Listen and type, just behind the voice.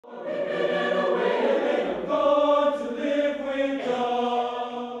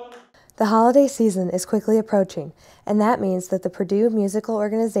The holiday season is quickly approaching, and that means that the Purdue Musical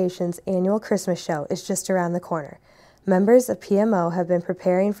Organization's annual Christmas show is just around the corner. Members of PMO have been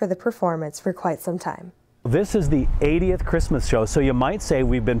preparing for the performance for quite some time. This is the 80th Christmas show, so you might say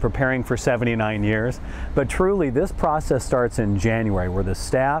we've been preparing for 79 years, but truly this process starts in January, where the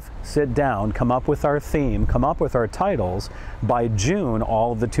staff sit down, come up with our theme, come up with our titles. By June,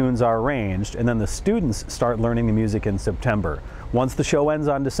 all of the tunes are arranged, and then the students start learning the music in September. Once the show ends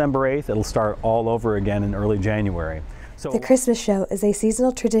on December 8th, it'll start all over again in early January. The Christmas show is a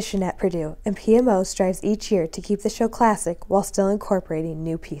seasonal tradition at Purdue, and PMO strives each year to keep the show classic while still incorporating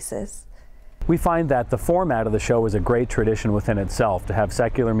new pieces. We find that the format of the show is a great tradition within itself, to have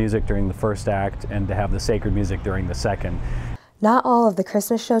secular music during the first act and to have the sacred music during the second. Not all of the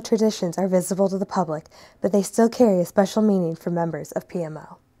Christmas show traditions are visible to the public, but they still carry a special meaning for members of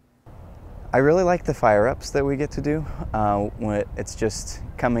PMO. I really like the fire-ups that we get to do. It's just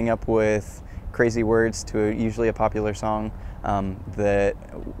coming up with crazy words to usually a popular song that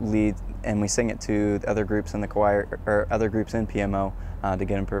lead, and we sing it to the other groups in the choir or other groups in PMO to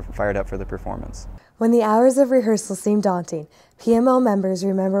get them fired up for the performance. When the hours of rehearsal seem daunting, PMO members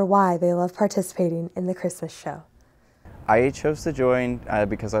remember why they love participating in the Christmas show. I chose to join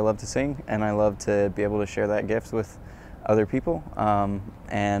because I love to sing, and I love to be able to share that gift with other people,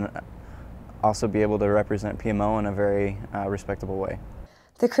 and also be able to represent PMO in a very respectable way.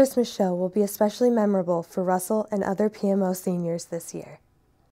 The Christmas show will be especially memorable for Russell and other PMO seniors this year.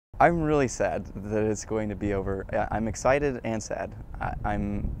 I'm really sad that it's going to be over. I'm excited and sad.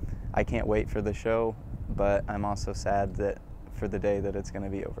 I can't wait for the show, but I'm also sad for the day that it's going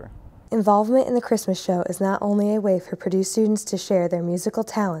to be over. Involvement in the Christmas show is not only a way for Purdue students to share their musical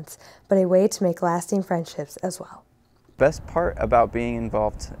talents, but a way to make lasting friendships as well. Best part about being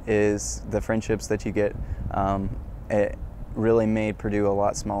involved is the friendships that you get. It really made Purdue a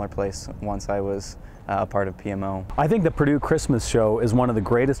lot smaller place once I was a part of PMO. I think the Purdue Christmas show is one of the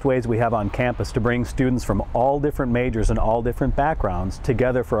greatest ways we have on campus to bring students from all different majors and all different backgrounds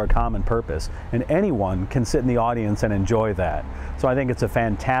together for a common purpose, and anyone can sit in the audience and enjoy that. So I think it's a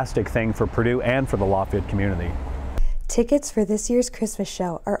fantastic thing for Purdue and for the Lafayette community. Tickets for this year's Christmas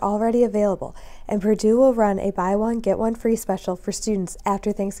show are already available, and Purdue will run a buy one, get one free special for students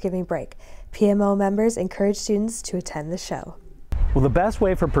after Thanksgiving break. PMO members encourage students to attend the show. Well, the best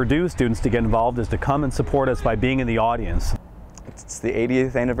way for Purdue students to get involved is to come and support us by being in the audience. It's the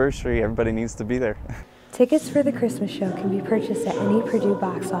 80th anniversary. Everybody needs to be there. Tickets for the Christmas show can be purchased at any Purdue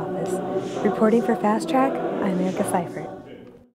box office. Reporting for Fast Track, I'm Erica Seifert.